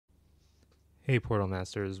Hey Portal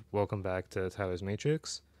Masters, welcome back to Tyler's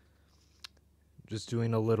Matrix. Just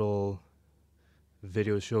doing a little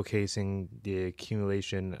video showcasing the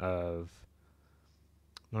accumulation of,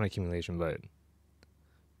 not accumulation, but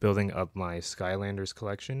building up my Skylanders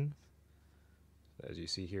collection. As you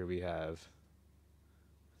see here, we have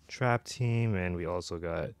Trap Team and we also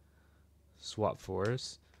got Swap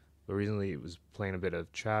Force. But recently it was playing a bit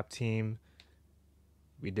of Trap Team.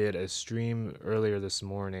 We did a stream earlier this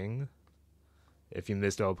morning. If you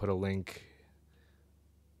missed it, I'll put a link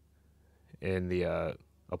in the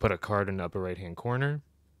I'll put a card in the upper right hand corner.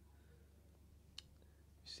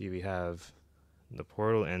 See, we have the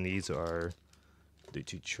portal, and these are the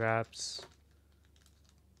two traps.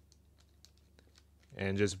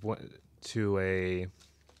 And just went to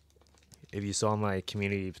if you saw my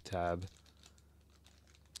community tab,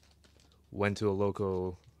 went to a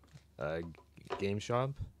local game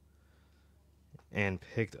shop and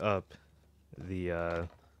picked up the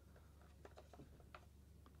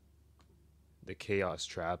chaos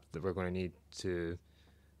trap that we're going to need to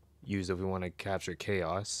use if we want to capture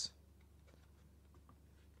chaos.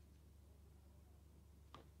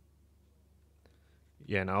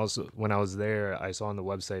 Yeah, and also when I was there, I saw on the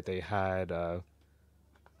website they had the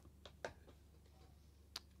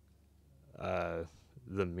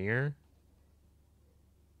mirror.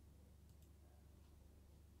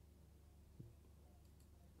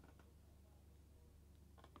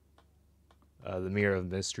 The Mirror of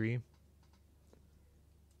Mystery.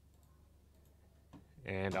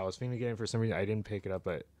 And I was thinking to get it for some reason. I didn't pick it up,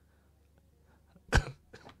 but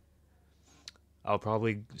I'll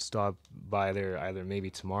probably stop by there either maybe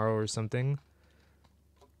tomorrow or something.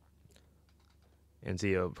 And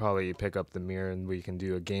see, I'll probably pick up the mirror and we can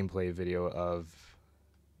do a gameplay video of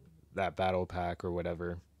that battle pack or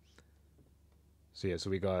whatever. So yeah, so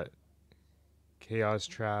we got Chaos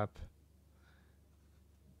Trap.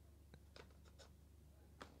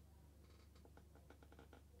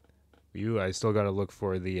 I still gotta look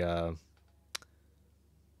for the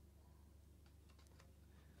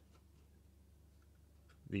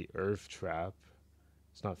Earth Trap.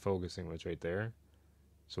 It's not focusing, but it's right there.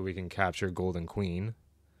 So we can capture Golden Queen,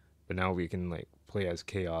 but now we can like play as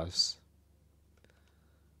Chaos.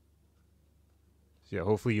 So yeah,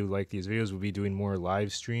 hopefully you like these videos. We'll be doing more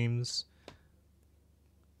live streams.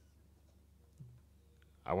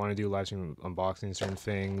 I want to do live stream unboxing certain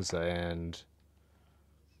things, and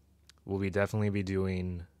we'll definitely be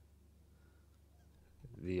doing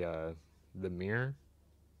the mirror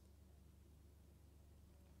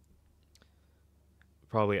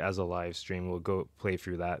probably as a live stream. We'll go play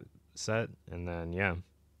through that set, and then yeah.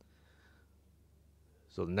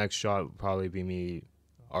 So the next shot will probably be me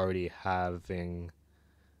already having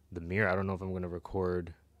the mirror. I don't know if I'm going to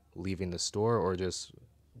record leaving the store or just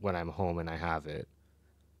when I'm home and I have it.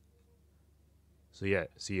 So yeah,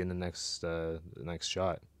 see you in the next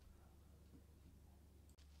shot.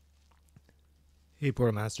 Hey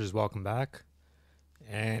Portal Masters, welcome back.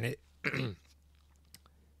 And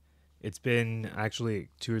it's been actually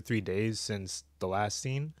 2 or 3 days since the last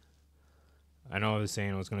scene. I know I was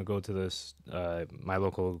saying I was going to go to this my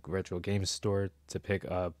local retro game store to pick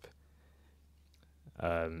up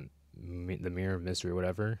the Mirror of Mystery or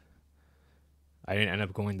whatever. I didn't end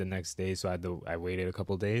up going the next day, so I waited a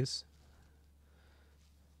couple days.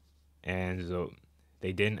 And so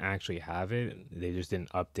they didn't actually have it. They just didn't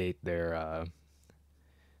update their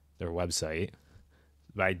website.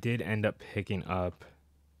 But I did end up picking up.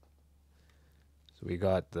 So we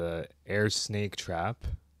got the Air Snake Trap.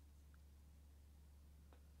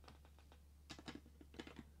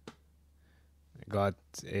 I got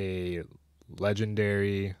a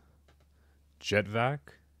legendary Jet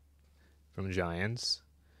Vac from Giants.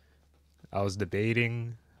 I was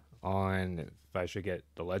debating on if I should get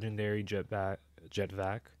the legendary Jet Vac,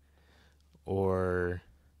 or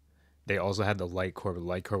they also had the Light Core, but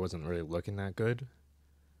Light Core wasn't really looking that good.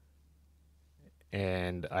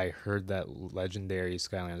 And I heard that legendary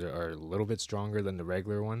Skylanders are a little bit stronger than the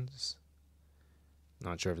regular ones.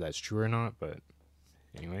 Not sure if that's true or not, but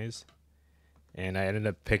anyways. And I ended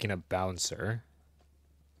up picking up Bouncer.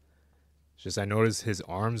 It's just I noticed his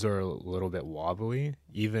arms are a little bit wobbly.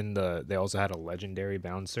 Even they also had a legendary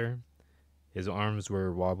Bouncer. His arms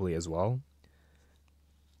were wobbly as well.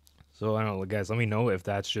 So I don't know, guys, let me know if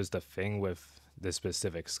that's just a thing with this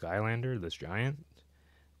specific Skylander, this giant.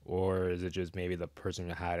 Or is it just maybe the person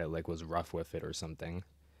who had it like was rough with it or something?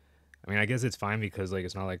 I mean, I guess it's fine because like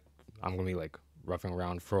it's not like I'm gonna be like roughing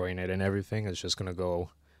around throwing it and everything. It's just gonna go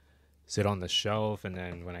sit on the shelf, and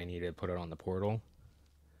then when I need it, put it on the portal.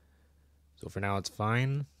 So for now it's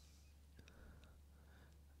fine.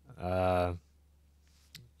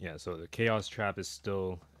 yeah, so the Chaos Trap is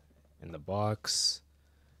still in the box.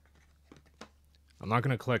 I'm not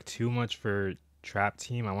going to collect too much for Trap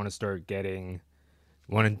Team. I want to start getting...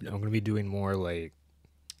 I'm going to be doing more like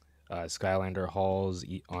Skylander hauls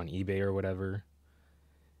on eBay or whatever.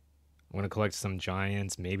 I'm going to collect some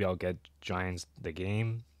Giants. Maybe I'll get Giants the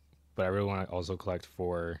game. But I really want to also collect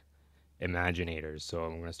for Imaginators. So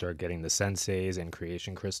I'm going to start getting the Senseis and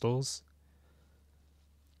Creation Crystals.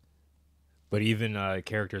 But even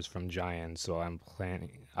characters from Giants. So I'm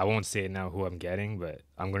planning... I won't say now who I'm getting, but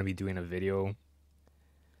I'm going to be doing a video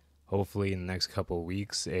hopefully in the next couple of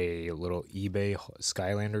weeks, a little eBay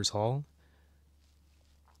Skylanders haul.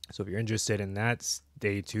 So if you're interested in that,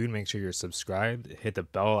 stay tuned. Make sure you're subscribed. Hit the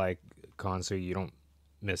bell icon so you don't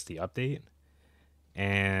miss the update.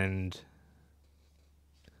 And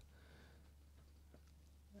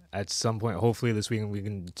at some point, hopefully this weekend, we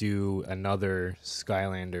can do another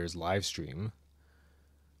Skylanders live stream.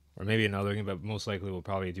 Or maybe another game, but most likely we'll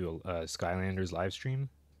probably do a Skylanders live stream.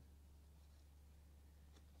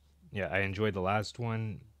 Yeah, I enjoyed the last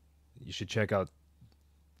one. You should check out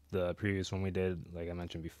the previous one we did, like I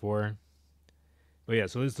mentioned before. But yeah,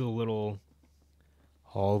 so this is a little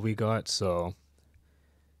haul we got. So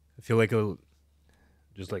I feel like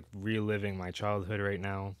just like reliving my childhood right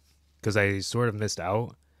now, because I sort of missed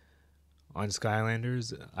out on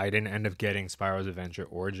Skylanders. I didn't end up getting Spyro's Adventure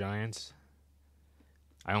or Giants.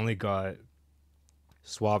 I only got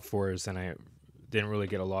Swap Force, and I didn't really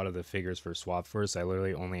get a lot of the figures for Swap Force. I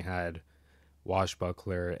literally only had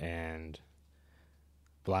Washbuckler and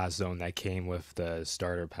Blast Zone that came with the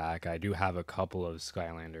starter pack. I do have a couple of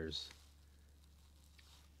Skylanders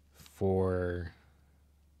for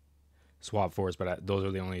Swap Force, but those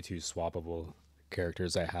are the only two swappable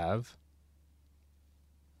characters I have.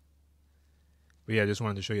 But yeah, I just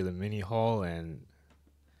wanted to show you the mini haul, and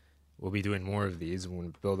we'll be doing more of these. We're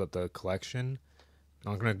going to build up the collection.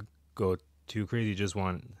 I'm not going to go too crazy, just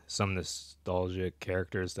want some nostalgic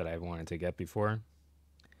characters that I wanted to get before.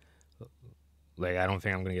 Like, I don't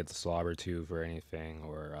think I'm going to get the Slobber Tooth or anything,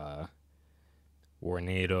 or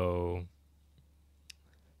Warnado.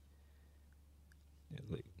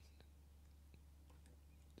 Like,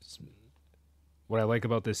 what I like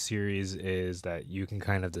about this series is that you can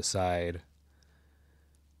kind of decide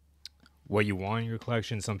what you want in your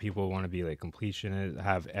collection. Some people want to be like completionist,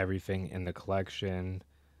 have everything in the collection.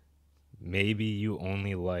 Maybe you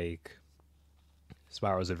only like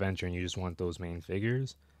Spyro's Adventure and you just want those main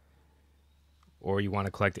figures. Or you want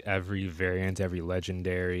to collect every variant, every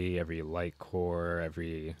legendary, every light core,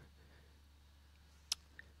 every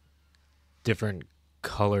different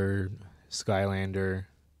color Skylander.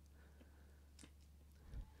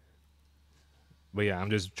 But yeah, I'm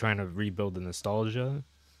just trying to rebuild the nostalgia,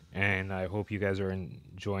 and I hope you guys are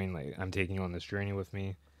enjoying, like, I'm taking you on this journey with me.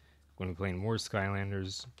 I'm going to be playing more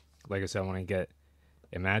Skylanders. Like I said, I want to get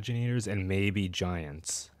Imaginators and maybe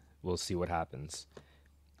Giants. We'll see what happens.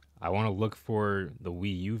 I want to look for the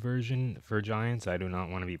Wii U version for Giants. I do not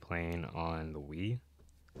want to be playing on the Wii.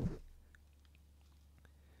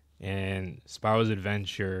 And Spyro's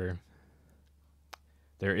Adventure,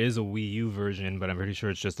 there is a Wii U version, but I'm pretty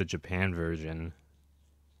sure it's just a Japan version.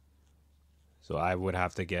 So I would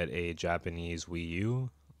have to get a Japanese Wii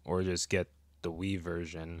U or just get the Wii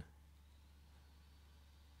version,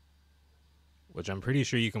 which I'm pretty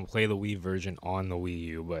sure you can play the Wii version on the Wii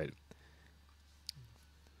U, but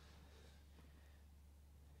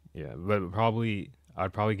yeah, but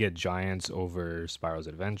I'd probably get Giants over Spyro's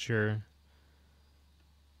Adventure.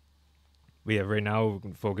 But yeah, right now we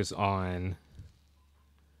can focus on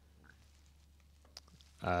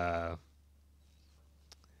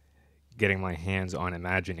getting my hands on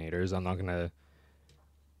Imaginators.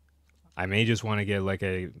 I may just want to get, like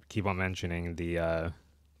I keep on mentioning, the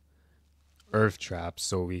Earth Traps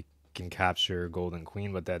so we can capture Golden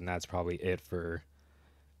Queen, but then that's probably it for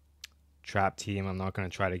Trap Team. I'm not going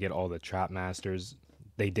to try to get all the Trap Masters.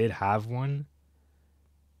 They did have one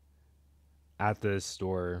at the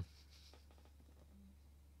store.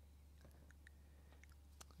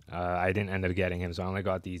 I didn't end up getting him, so I only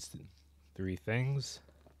got these three things.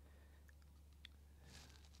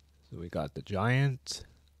 So we got the Giant,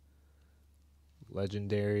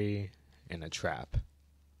 Legendary, and a Trap.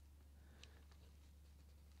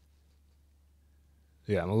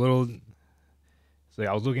 So yeah,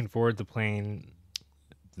 I was looking forward to playing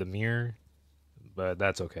the Mirror, but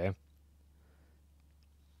that's okay.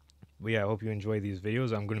 But yeah, I hope you enjoy these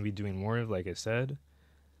videos. I'm going to be doing more, like I said.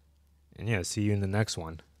 And yeah, see you in the next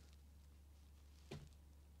one.